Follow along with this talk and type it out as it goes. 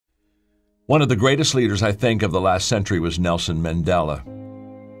One of the greatest leaders, I think, of the last century was Nelson Mandela.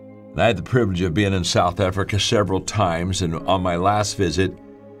 And I had the privilege of being in South Africa several times, and on my last visit,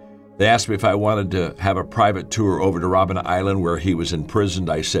 they asked me if I wanted to have a private tour over to Robben Island where he was imprisoned.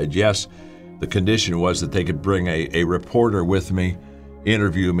 I said yes. The condition was that they could bring a reporter with me,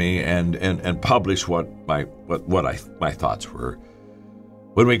 interview me, and publish what my thoughts were.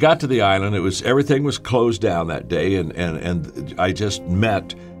 When we got to the island, everything was closed down that day, and I just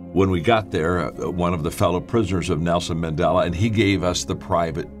met, when we got there, one of the fellow prisoners of Nelson Mandela, and he gave us the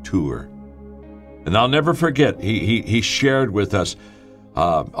private tour. And I'll never forget, he shared with us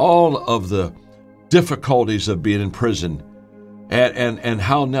all of the difficulties of being in prison, and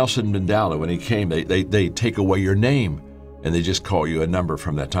how Nelson Mandela, when he came, they take away your name, and they just call you a number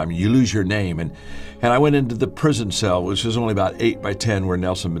from that time. You lose your name. And I went into the prison cell, which was only about 8 by 10, where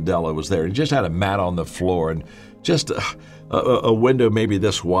Nelson Mandela was there. He just had a mat on the floor and just a window maybe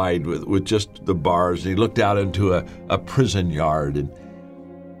this wide with just the bars. And he looked out into a prison yard. And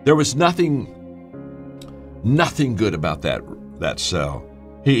there was nothing good about that cell.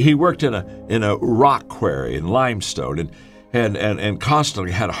 He worked in a rock quarry in limestone, and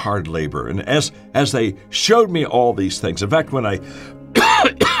constantly had hard labor. And as they showed me all these things, in fact, when I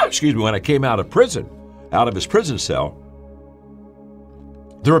when I came out of his prison cell,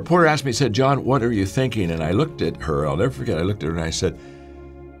 the reporter asked me, said, "John, what are you thinking?" And I looked at her. I'll never forget. I looked at her and I said,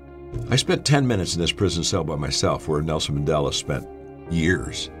 "I spent 10 minutes in this prison cell by myself, where Nelson Mandela spent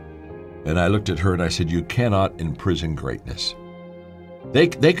years." And I looked at her and I said, "You cannot imprison greatness." They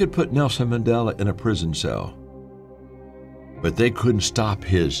could put Nelson Mandela in a prison cell, but they couldn't stop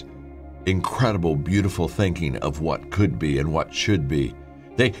his incredible, beautiful thinking of what could be and what should be.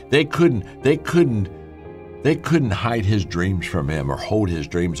 They couldn't hide his dreams from him or hold his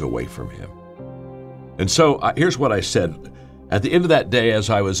dreams away from him. And so here's what I said. At the end of that day,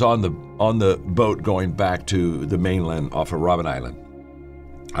 as I was on the boat going back to the mainland off of Robben Island,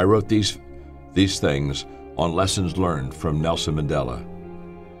 I wrote these things on lessons learned from Nelson Mandela.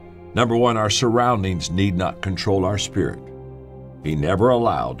 Number 1, our surroundings need not control our spirit. He never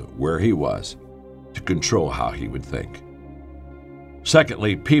allowed where he was to control how he would think.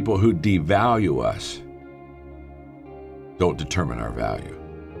 Secondly, people who devalue us don't determine our value.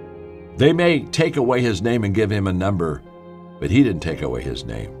 They may take away his name and give him a number, but he didn't take away his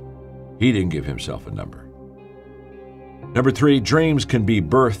name. He didn't give himself a number. Number 3, dreams can be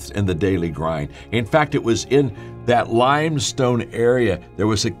birthed in the daily grind. In fact, it was in that limestone area, there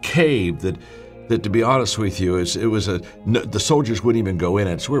was a cave that to be honest with you, the soldiers wouldn't even go in.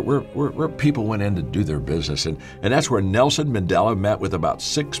 It's where people went in to do their business. And that's where Nelson Mandela met with about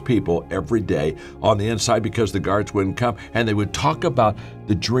 6 people every day on the inside, because the guards wouldn't come. And they would talk about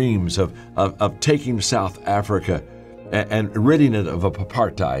the dreams of taking South Africa and ridding it of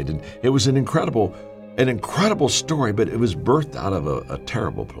apartheid. And it was an incredible story, but it was birthed out of a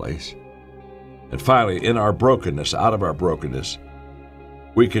terrible place. And finally, out of our brokenness,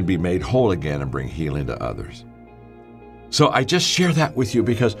 we can be made whole again and bring healing to others. So I just share that with you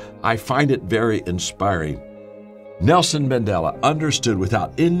because I find it very inspiring. Nelson Mandela understood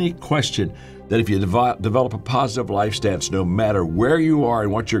without any question that if you develop a positive life stance, no matter where you are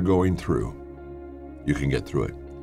and what you're going through, you can get through it.